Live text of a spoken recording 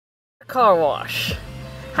car wash.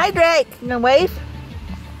 Hi, Drake. You gonna wave?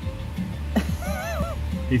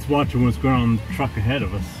 He's watching what's going on in the truck ahead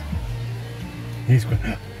of us. He's going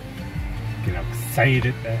to get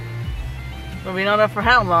excited there. But we don't know for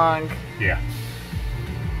how long. Yeah.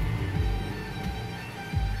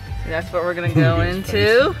 So that's what we're gonna go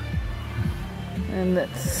into. And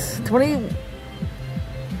it's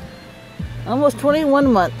almost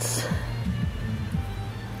 21 months.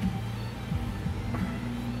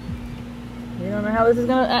 We don't know how this is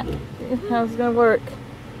gonna work.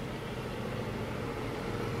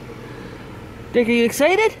 Dick, are you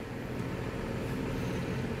excited?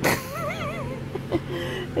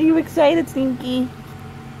 Are you excited, Stinky?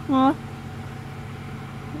 Huh?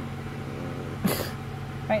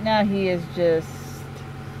 Right now he is just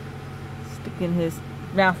sticking his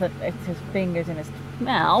his fingers in his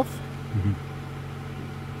mouth. Mm-hmm.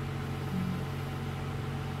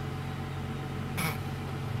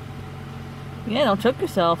 Yeah, don't choke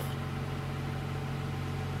yourself.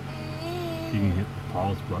 You can hit the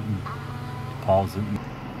pause button. Pause it.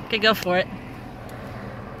 Okay, go for it.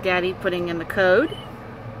 Daddy putting in the code.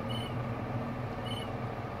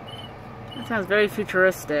 That sounds very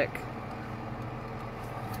futuristic.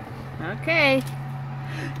 Okay.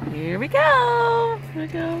 Here we go. We're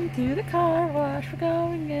going to the car wash. We're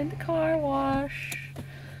going in the car wash.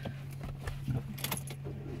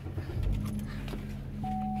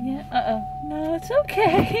 Yeah, uh-oh. No, it's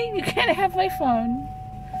okay. You can't have my phone.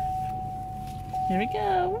 Here we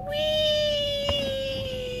go. Whee!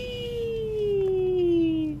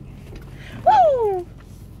 Woo!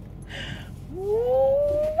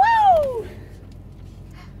 Woo!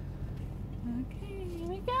 Okay, here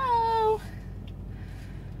we go.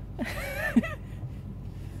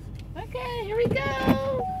 Okay, here we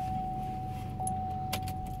go.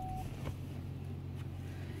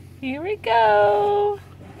 Here we go.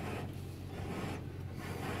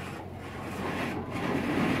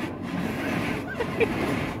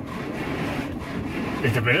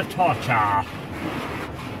 It's a bit of torture.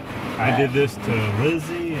 I did this to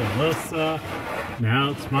Lizzie, Alyssa. Now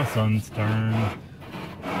it's my son's turn.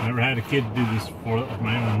 Never had a kid do this before. That was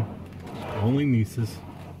my own. Only nieces.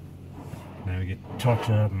 Now I get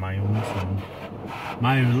torture of my own son.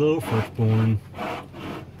 My little firstborn.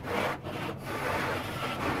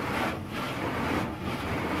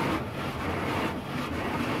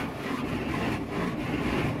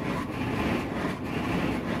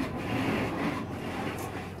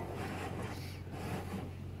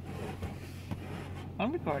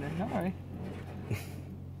 I'm recording, don't worry.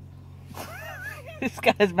 He's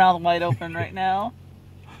got his mouth wide open right now.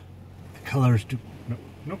 The colors do.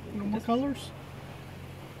 No more colors.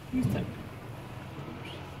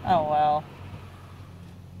 Oh well.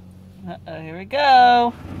 Uh-oh, here we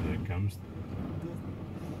go. Here it comes.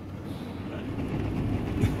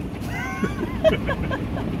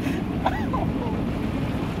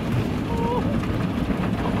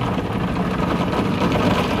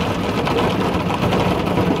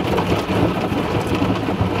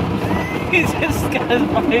 He's just got his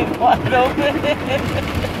mouth wide open.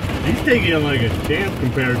 He's taking it like a champ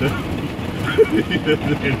compared to. He's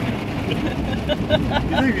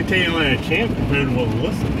taking it like a champ compared to what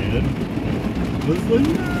Alyssa did. Alyssa,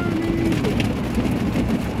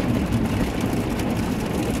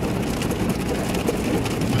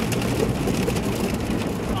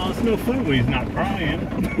 oh, it's no fun when he's not crying.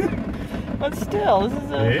 But still, this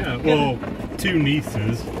is a Yeah, well, two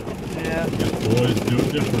nieces. yeah. Boys do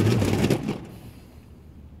it different.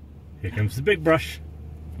 Here comes the big brush.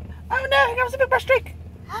 Oh no, here comes the big brush streak.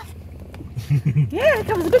 Yeah, here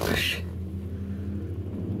comes the big brush.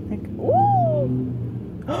 Like, ooh.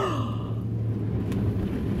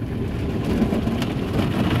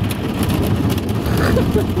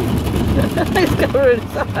 He's covered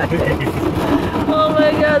his eyes. Oh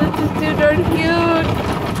my god, it's just too darn cute.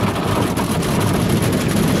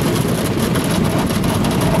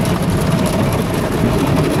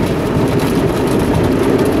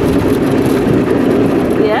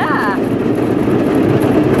 Yeah.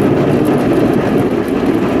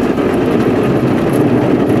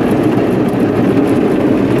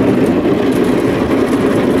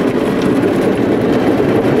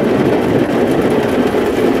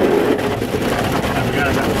 I forgot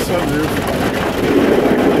about the sunroof.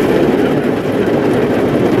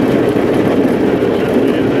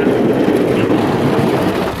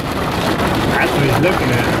 That's what he's looking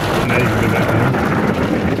at. Now you can go back there.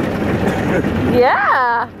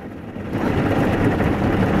 Yeah.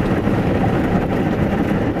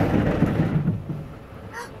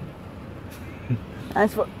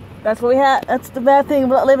 That's what we had. That's the bad thing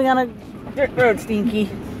about living on a dirt road, Stinky.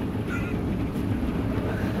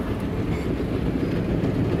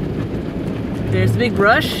 There's the big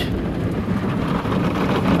brush.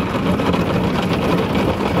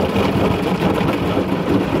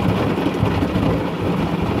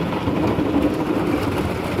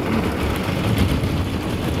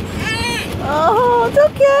 Oh, it's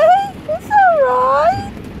okay. It's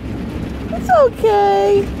alright. It's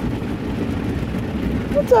okay.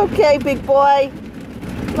 It's okay, big boy.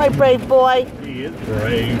 My brave boy. He is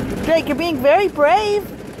brave. Drake, you're being very brave.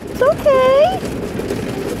 It's okay.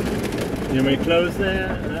 You want me to close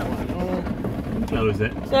that? That one. Oh, close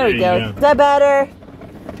it. There we you go. Is that better?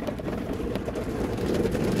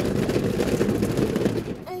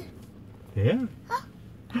 Yeah.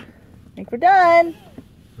 I think we're done.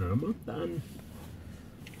 Almost done.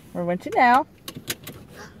 We're rinsing now.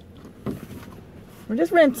 We're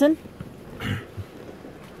just rinsing.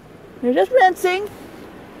 You're just rinsing.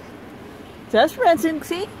 Just rinsing,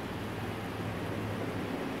 see?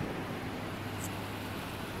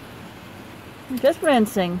 We're just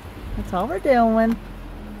rinsing. That's all we're doing.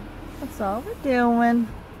 That's all we're doing.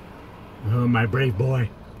 Oh, my brave boy.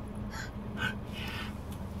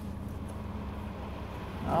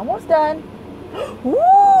 Almost done.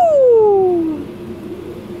 Woo!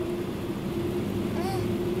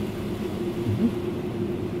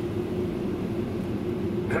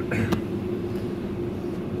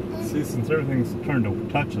 See, since everything's turned to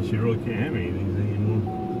touchless, you really can't have any of these anymore.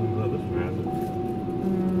 I'm glad this one has it.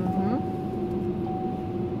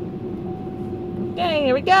 Okay,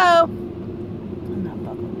 here we go. I'm not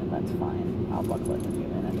buckling it, that's fine. I'll buckle it in a few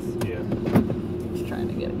minutes. Yeah. Just trying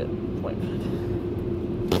to get a good point.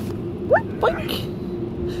 What? Boink!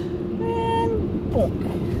 And bonk.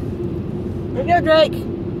 Here we go, Drake.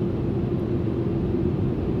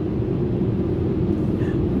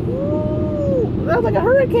 Ooh, that was like a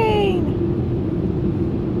hurricane.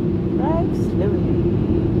 Drive slowly.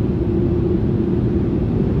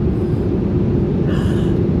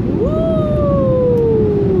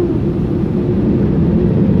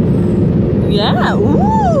 Yeah,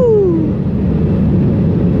 ooh!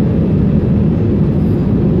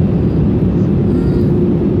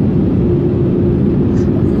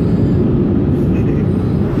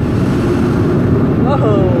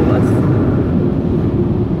 Whoa,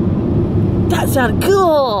 that sounded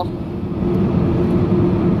cool!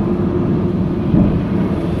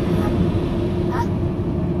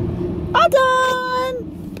 I'm done!